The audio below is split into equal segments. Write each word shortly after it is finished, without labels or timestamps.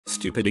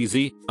stupid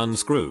easy.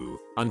 Unscrew,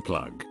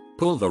 unplug,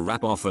 pull the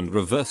wrap off and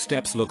reverse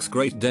steps. Looks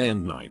great day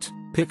and night.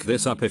 Pick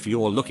this up if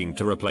you're looking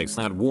to replace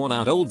that worn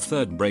out old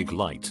third brake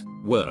light.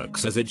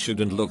 Works as it should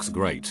and looks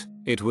great.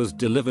 It was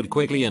delivered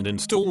quickly and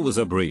install was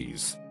a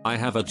breeze. I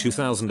have a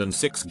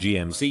 2006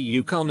 GMC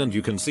Yukon and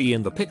you can see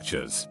in the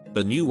pictures,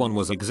 the new one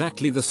was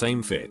exactly the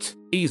same fit.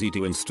 Easy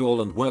to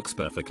install and works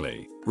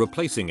perfectly.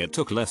 Replacing it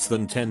took less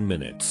than 10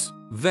 minutes.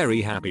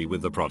 Very happy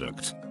with the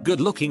product.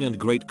 Good looking and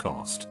great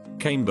cost.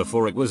 Came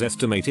before it was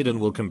estimated and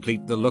will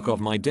complete the look of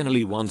my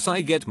Denali once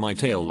I get my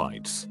tail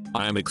lights.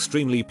 I am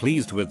extremely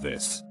pleased with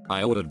this.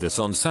 I ordered this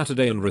on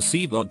Saturday and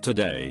received it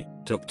today.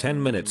 Took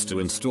 10 minutes to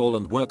install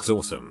and works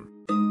awesome.